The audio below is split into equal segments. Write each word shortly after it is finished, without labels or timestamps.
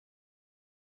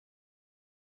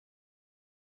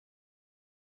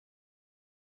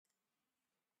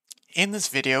In this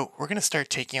video, we're going to start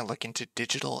taking a look into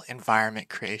digital environment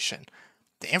creation.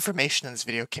 The information in this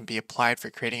video can be applied for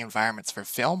creating environments for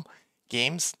film,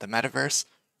 games, the metaverse,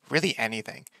 really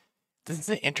anything. This is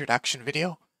an introduction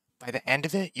video. By the end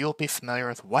of it, you'll be familiar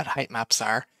with what height maps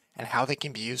are and how they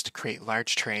can be used to create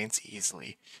large terrains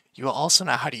easily. You will also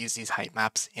know how to use these height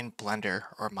maps in Blender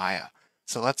or Maya.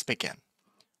 So let's begin.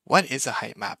 What is a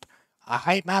height map? A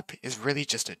height map is really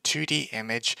just a 2D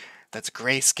image that's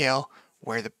grayscale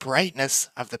where the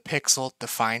brightness of the pixel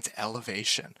defines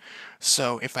elevation.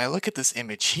 So if I look at this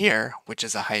image here, which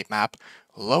is a height map,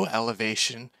 low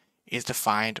elevation is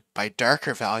defined by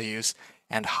darker values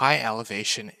and high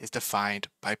elevation is defined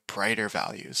by brighter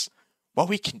values. What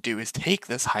we can do is take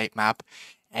this height map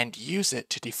and use it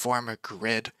to deform a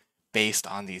grid based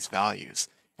on these values.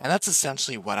 And that's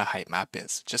essentially what a height map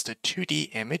is, just a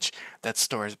 2D image that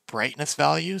stores brightness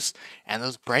values, and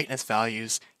those brightness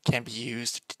values can be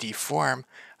used to deform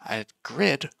a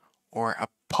grid or a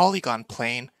polygon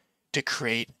plane to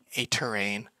create a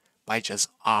terrain by just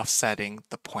offsetting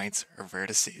the points or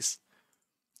vertices.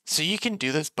 So you can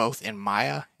do this both in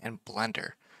Maya and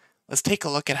Blender. Let's take a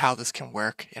look at how this can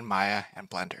work in Maya and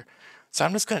Blender. So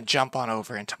I'm just going to jump on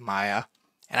over into Maya,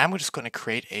 and I'm just going to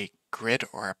create a grid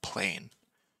or a plane.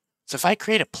 So if I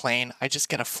create a plane, I just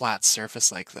get a flat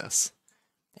surface like this.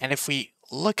 And if we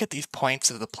look at these points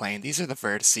of the plane, these are the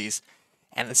vertices,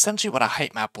 and essentially what a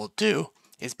height map will do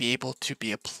is be able to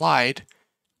be applied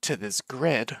to this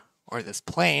grid or this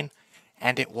plane,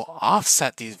 and it will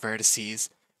offset these vertices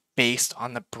based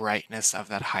on the brightness of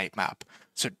that height map.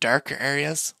 So darker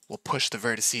areas will push the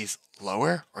vertices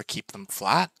lower or keep them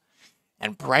flat,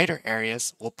 and brighter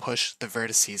areas will push the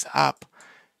vertices up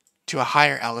to a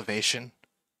higher elevation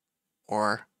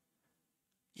or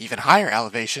even higher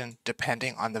elevation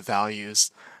depending on the values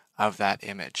of that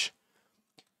image.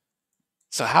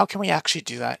 So how can we actually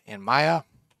do that in Maya?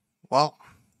 Well,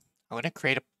 I'm going to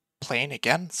create a plane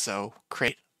again. So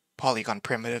create polygon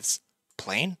primitives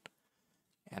plane,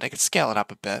 and I can scale it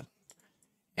up a bit.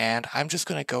 And I'm just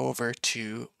going to go over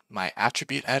to my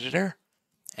attribute editor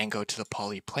and go to the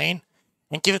poly plane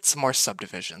and give it some more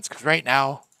subdivisions, because right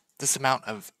now this amount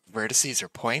of vertices or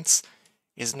points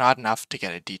is not enough to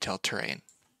get a detailed terrain.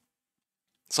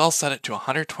 So I'll set it to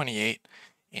 128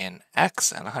 in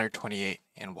X and 128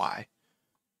 in Y,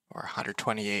 or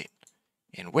 128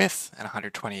 in width and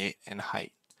 128 in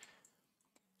height.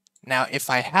 Now, if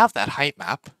I have that height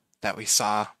map that we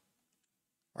saw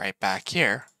right back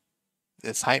here,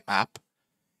 this height map,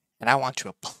 and I want to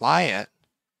apply it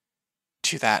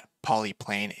to that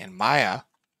polyplane in Maya,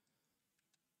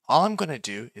 all I'm going to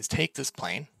do is take this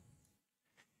plane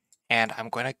and I'm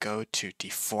going to go to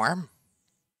deform,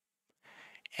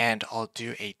 and I'll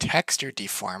do a texture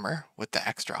deformer with the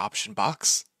extra option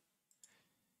box,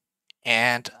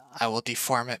 and I will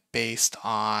deform it based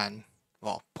on,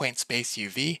 well, point space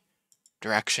UV,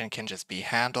 direction can just be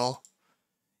handle,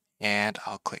 and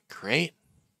I'll click create,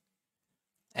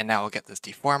 and now I'll get this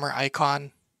deformer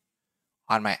icon.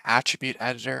 On my attribute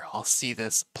editor, I'll see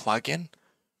this plugin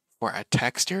for a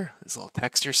texture, this little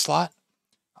texture slot.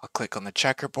 I'll click on the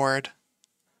checkerboard.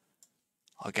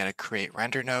 I'll get a create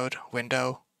render node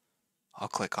window. I'll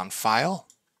click on file,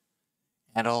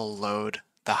 and it'll load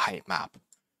the height map.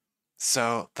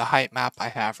 So the height map I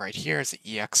have right here is an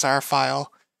EXR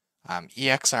file.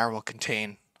 EXR will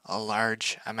contain a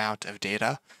large amount of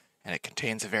data, and it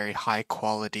contains a very high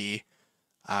quality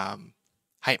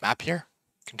height map here.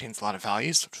 It contains a lot of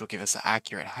values, which will give us an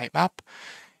accurate height map.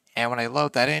 And when I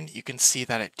load that in, you can see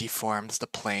that it deforms the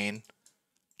plane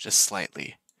just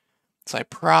slightly. So I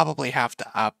probably have to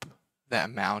up the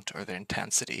amount or the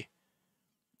intensity.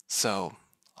 So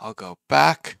I'll go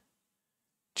back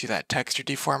to that texture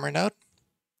deformer node,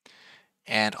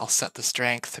 and I'll set the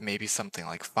strength to maybe something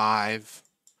like 5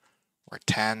 or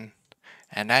 10.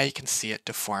 And now you can see it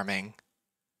deforming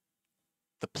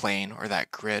the plane or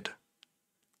that grid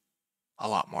a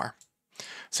lot more.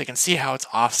 So you can see how it's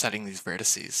offsetting these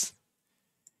vertices.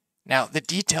 Now the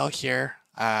detail here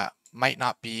might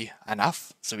not be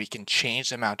enough, so we can change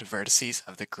the amount of vertices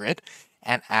of the grid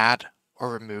and add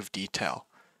or remove detail.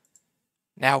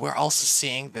 Now we're also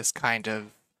seeing this kind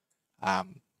of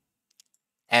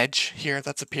edge here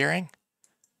that's appearing.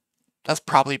 That's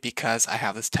probably because I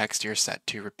have this texture set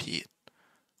to repeat.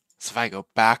 So if I go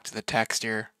back to the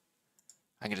texture,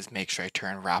 I can just make sure I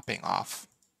turn wrapping off.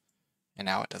 And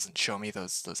now it doesn't show me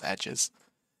those edges.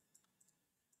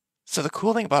 So the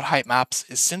cool thing about height maps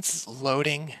is, since it's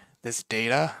loading this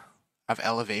data of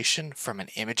elevation from an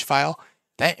image file,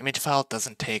 that image file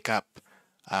doesn't take up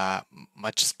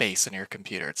much space on your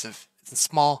computer. It's a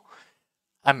small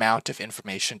amount of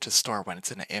information to store when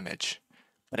it's in an image,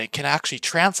 but it can actually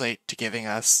translate to giving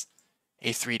us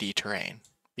a 3D terrain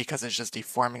because it's just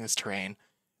deforming this terrain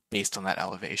based on that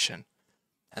elevation.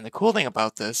 And the cool thing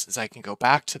about this is I can go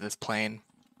back to this plane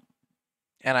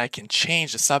and I can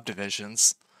change the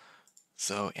subdivisions.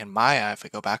 So in Maya, if I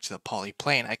go back to the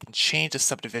polyplane, I can change the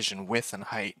subdivision width and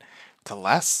height to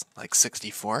less, like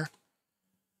 64.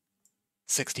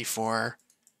 64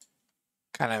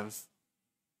 kind of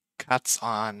cuts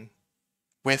on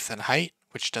width and height,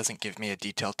 which doesn't give me a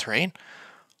detailed terrain.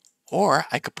 Or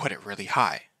I could put it really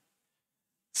high.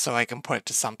 So I can put it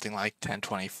to something like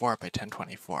 1024 by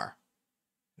 1024.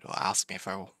 It will ask me if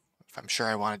I'm sure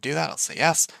I want to do that. I'll say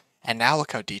yes. And now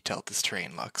look how detailed this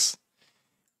terrain looks.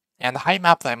 And the height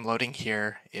map that I'm loading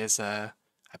here is I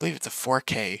believe it's a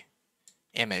 4K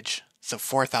image. So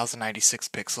 4096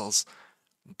 pixels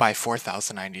by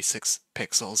 4096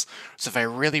 pixels. So if I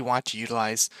really want to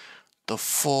utilize the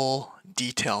full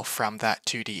detail from that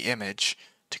 2D image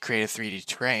to create a 3D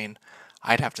terrain,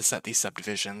 I'd have to set these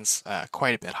subdivisions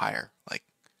quite a bit higher, like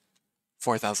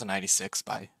 4096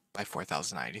 by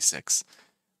 4096.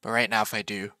 But right now, if I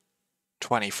do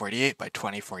 2048 by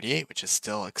 2048, which is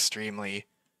still extremely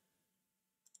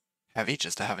heavy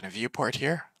just to have in a viewport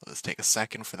here, let's take a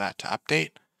second for that to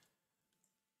update.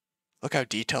 Look how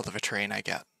detailed of a terrain I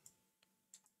get.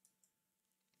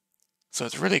 So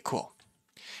it's really cool.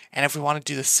 And if we want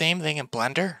to do the same thing in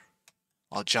Blender,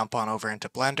 I'll jump on over into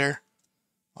Blender.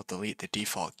 I'll delete the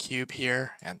default cube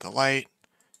here and the light,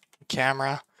 the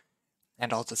camera,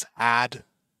 and I'll just add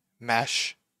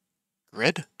mesh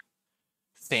grid.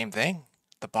 Same thing.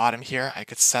 The bottom here, I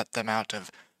could set the amount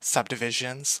of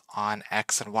subdivisions on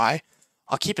X and Y.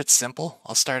 I'll keep it simple.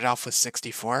 I'll start off with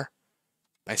 64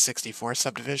 by 64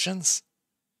 subdivisions.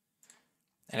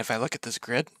 And if I look at this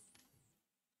grid,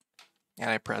 and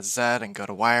I press Z and go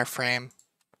to wireframe,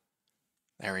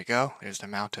 there we go. There's the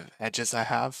amount of edges I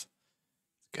have.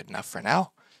 Good enough for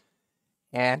now.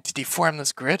 And to deform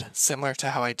this grid, similar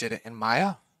to how I did it in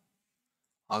Maya,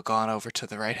 I'll go on over to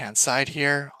the right-hand side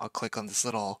here. I'll click on this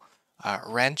little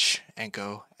wrench and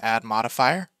go add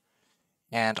modifier.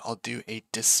 And I'll do a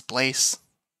displace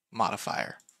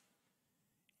modifier.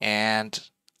 And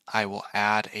I will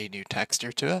add a new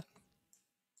texture to it.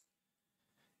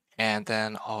 And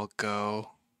then I'll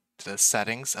go to the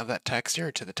settings of that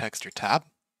texture, to the texture tab.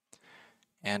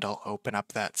 And I'll open up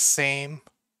that same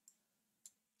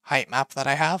height map that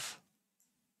I have.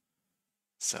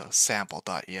 So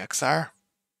sample.exr.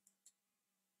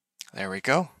 There we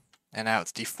go. And now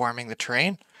it's deforming the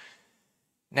terrain.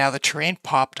 Now the terrain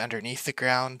popped underneath the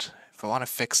ground. If I want to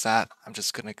fix that, I'm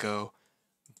just going to go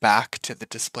back to the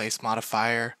displace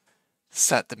modifier,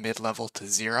 set the mid-level to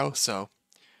 0. So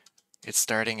it's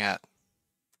starting at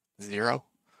 0.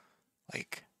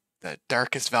 Like the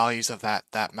darkest values of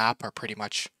that map are pretty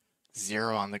much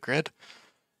 0 on the grid.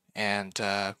 And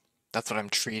that's what I'm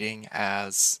treating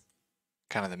as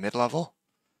kind of the mid-level.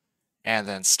 And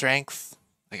then strength,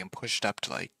 I can push it up to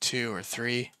like 2 or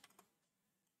 3.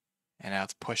 And now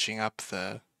it's pushing up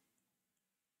the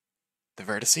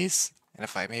vertices. And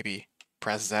if I maybe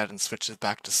press Z and switch it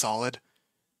back to solid,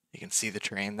 you can see the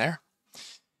terrain there.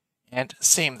 And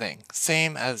same thing,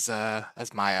 same as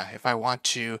Maya. If I want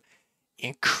to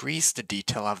increase the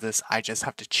detail of this, I just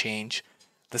have to change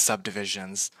the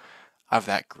subdivisions of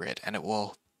that grid, and it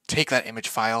will take that image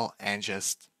file and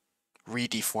just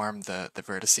redeform the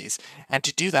vertices. And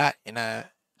to do that in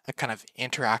a kind of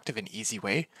interactive and easy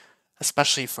way,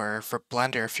 especially for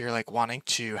Blender, if you're like wanting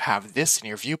to have this in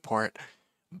your viewport,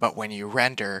 but when you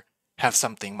render, have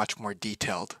something much more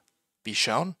detailed be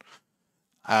shown,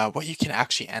 what you can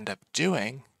actually end up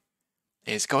doing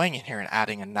is going in here and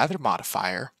adding another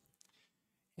modifier.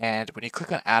 And when you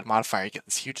click on add modifier, you get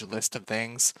this huge list of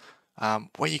things.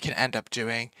 What you can end up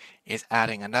doing is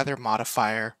adding another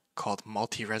modifier called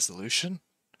multi-resolution.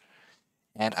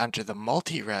 And under the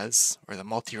multi-res or the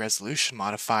multi-resolution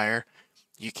modifier,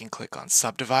 you can click on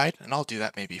subdivide, and I'll do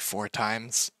that maybe 4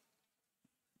 times.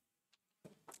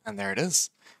 And there it is.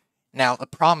 Now the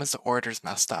problem is the order's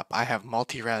messed up. I have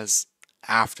multi-res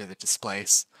after the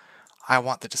displace. I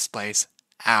want the displace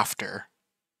after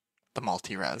the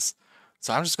multi-res.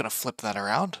 So I'm just going to flip that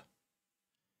around.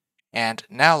 And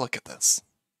now look at this.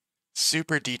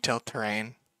 Super detailed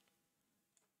terrain.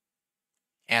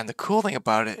 And the cool thing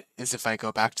about it is if I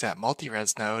go back to that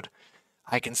multi-res node,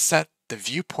 I can set the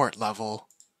viewport level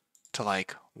to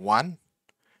like 1,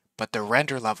 but the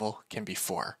render level can be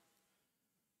 4.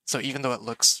 So even though it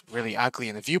looks really ugly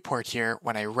in the viewport here,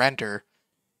 when I render,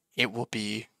 it will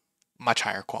be much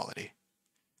higher quality.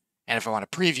 And if I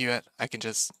want to preview it, I can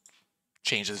just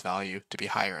change this value to be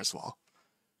higher as well.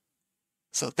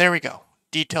 So there we go,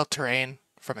 detailed terrain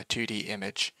from a 2D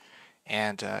image.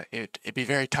 And it'd be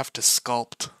very tough to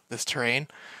sculpt this terrain.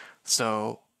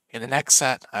 So in the next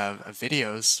set of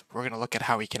videos, we're going to look at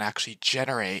how we can actually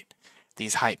generate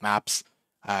these height maps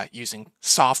using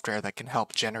software that can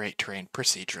help generate terrain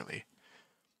procedurally.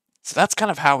 So that's kind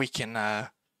of how we can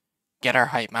get our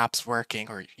height maps working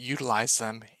or utilize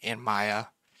them in Maya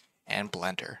and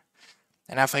Blender.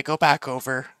 And if I go back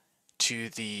over to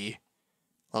the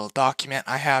little document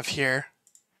I have here,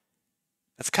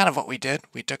 that's kind of what we did.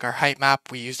 We took our height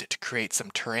map, we used it to create some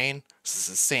terrain. This is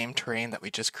the same terrain that we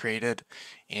just created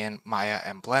in Maya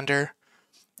and Blender.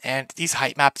 And these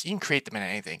height maps, you can create them in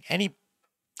anything. Any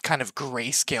kind of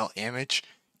grayscale image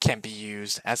can be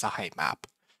used as a height map.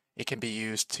 It can be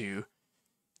used to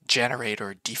generate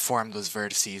or deform those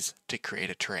vertices to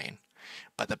create a terrain.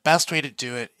 But the best way to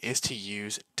do it is to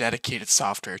use dedicated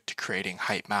software to creating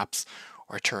height maps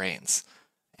or terrains.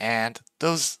 And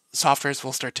those softwares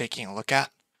we'll start taking a look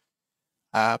at.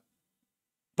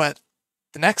 But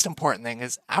the next important thing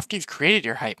is after you've created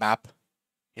your height map,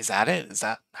 is that it? Is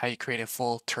that how you create a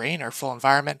full terrain or full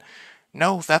environment?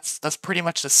 No, that's pretty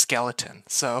much the skeleton.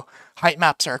 So height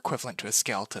maps are equivalent to a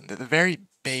skeleton. They're the very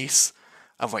base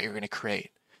of what you're going to create.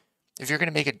 If you're going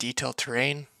to make a detailed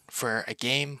terrain for a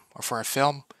game or for a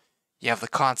film, you have the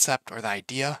concept or the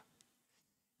idea.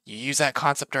 You use that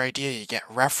concept or idea, you get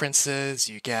references,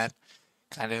 you get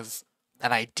kind of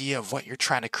an idea of what you're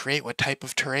trying to create, what type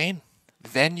of terrain.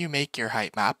 Then you make your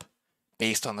height map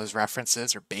based on those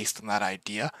references or based on that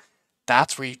idea.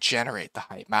 That's where you generate the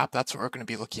height map. That's what we're going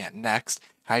to be looking at next,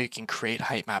 how you can create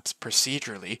height maps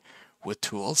procedurally with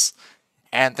tools.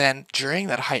 And then during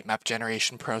that height map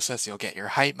generation process, you'll get your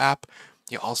height map.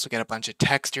 You'll also get a bunch of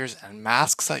textures and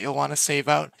masks that you'll want to save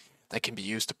out that can be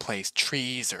used to place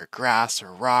trees or grass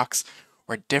or rocks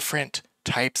or different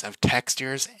types of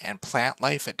textures and plant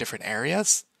life at different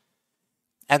areas.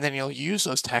 And then you'll use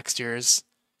those textures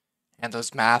and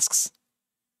those masks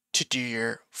to do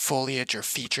your foliage or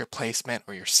feature placement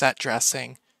or your set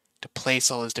dressing, to place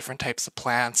all those different types of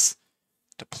plants,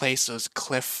 to place those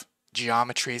cliff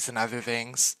geometries and other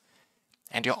things.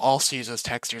 And you'll also use those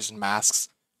textures and masks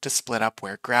to split up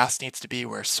where grass needs to be,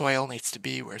 where soil needs to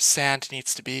be, where sand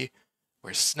needs to be,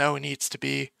 where snow needs to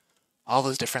be, all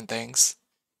those different things.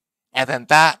 And then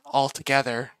that all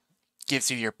together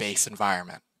gives you your base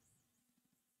environment.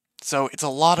 So it's a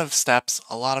lot of steps,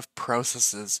 a lot of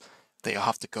processes that you'll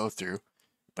have to go through,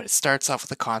 but it starts off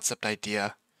with a concept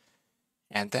idea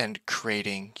and then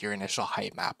creating your initial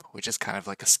height map, which is kind of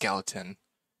like a skeleton,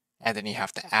 and then you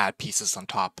have to add pieces on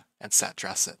top and set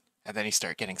dress it, and then you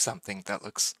start getting something that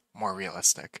looks more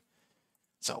realistic.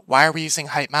 So why are we using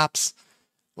height maps?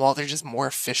 Well, they're just more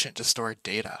efficient to store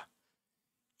data.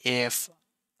 If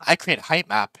I create a height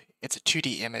map, it's a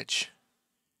 2D image.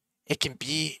 It can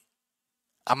be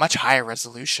a much higher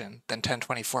resolution than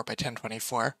 1024 by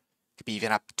 1024. It could be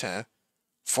even up to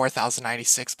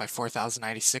 4096 by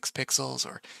 4096 pixels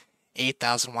or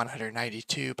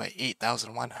 8192 by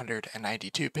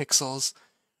 8192 pixels.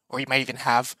 Or you might even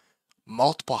have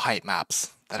multiple height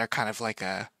maps that are kind of like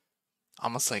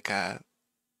almost like a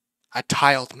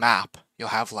tiled map. You'll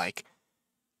have like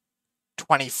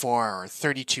 24 or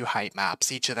 32 height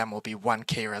maps. Each of them will be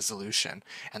 1K resolution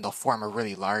and they'll form a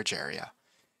really large area.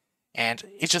 And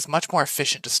it's just much more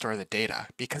efficient to store the data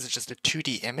because it's just a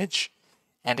 2D image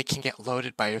and it can get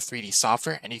loaded by your 3D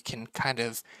software and you can kind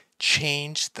of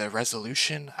change the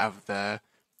resolution of the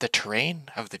terrain,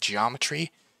 of the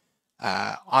geometry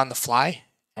on the fly,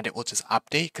 and it will just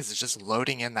update because it's just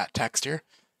loading in that texture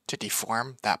to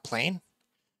deform that plane.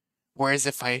 Whereas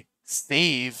if I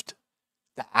saved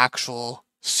the actual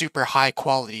super high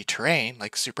quality terrain,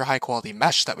 like super high quality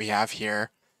mesh that we have here,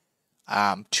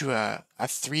 to a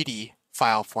 3D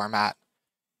file format,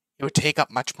 it would take up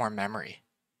much more memory.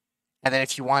 And then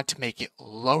if you want to make it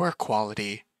lower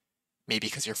quality, maybe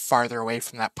because you're farther away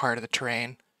from that part of the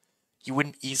terrain, you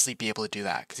wouldn't easily be able to do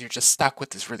that because you're just stuck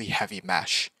with this really heavy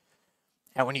mesh.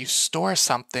 And when you store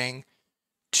something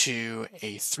to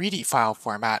a 3D file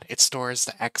format, it stores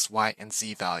the X, Y, and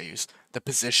Z values, the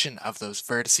position of those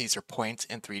vertices or points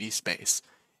in 3D space,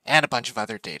 and a bunch of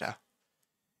other data.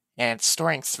 And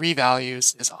storing 3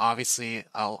 values is obviously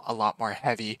a lot more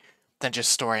heavy than just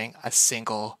storing a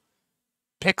single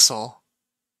pixel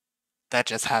that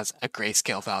just has a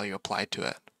grayscale value applied to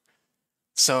it.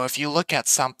 So if you look at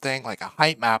something like a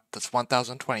height map that's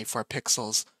 1024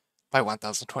 pixels by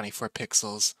 1024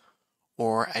 pixels,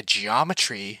 or a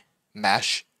geometry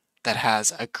mesh that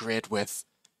has a grid with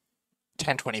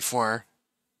 1024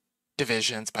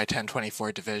 divisions by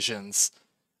 1024 divisions,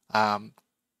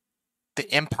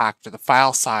 the impact or the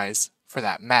file size for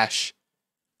that mesh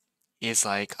is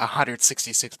like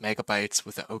 166 megabytes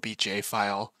with an OBJ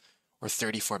file or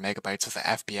 34 megabytes with an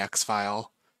FBX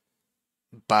file.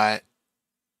 But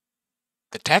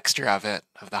the texture of it,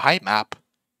 of the height map,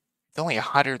 it's only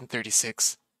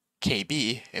 136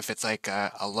 KB if it's like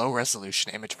a low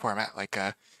resolution image format like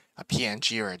a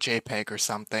PNG or a JPEG or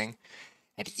something.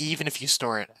 And even if you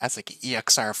store it as like an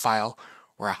EXR file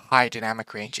or a high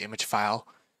dynamic range image file,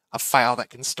 a file that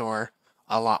can store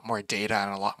a lot more data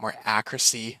and a lot more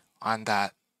accuracy on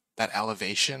that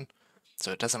elevation.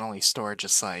 So it doesn't only store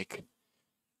just like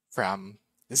from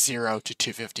 0 to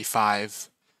 255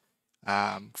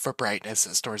 for brightness,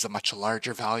 it stores a much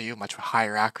larger value, much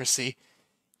higher accuracy.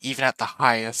 Even at the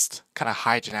highest kind of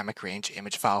high dynamic range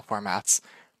image file formats,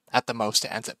 at the most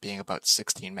it ends up being about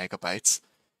 16 megabytes,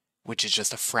 which is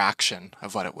just a fraction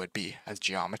of what it would be as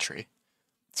geometry.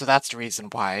 So that's the reason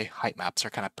why height maps are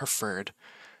kind of preferred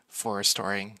for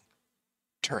storing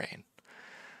terrain,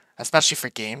 especially for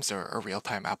games or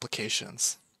real-time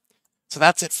applications. So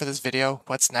that's it for this video.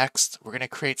 What's next? We're going to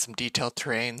create some detailed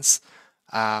terrains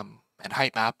and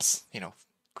height maps,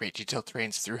 create detailed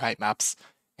terrains through height maps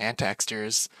and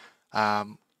textures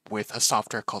with a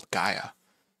software called Gaia.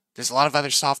 There's a lot of other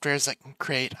softwares that can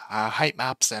create height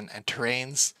maps and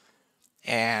terrains,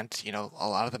 and a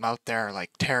lot of them out there are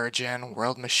like Terragen,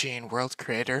 World Machine, World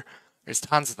Creator. There's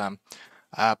tons of them.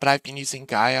 But I've been using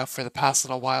Gaia for the past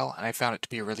little while, and I found it to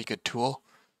be a really good tool.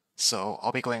 So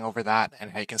I'll be going over that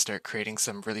and how you can start creating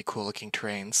some really cool looking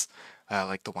terrains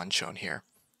like the one shown here.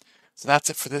 So that's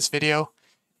it for this video.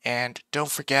 And don't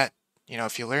forget,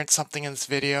 if you learned something in this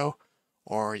video,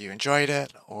 or you enjoyed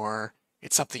it, or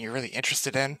it's something you're really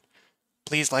interested in,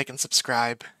 please like and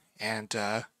subscribe, and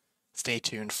stay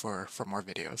tuned for more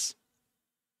videos.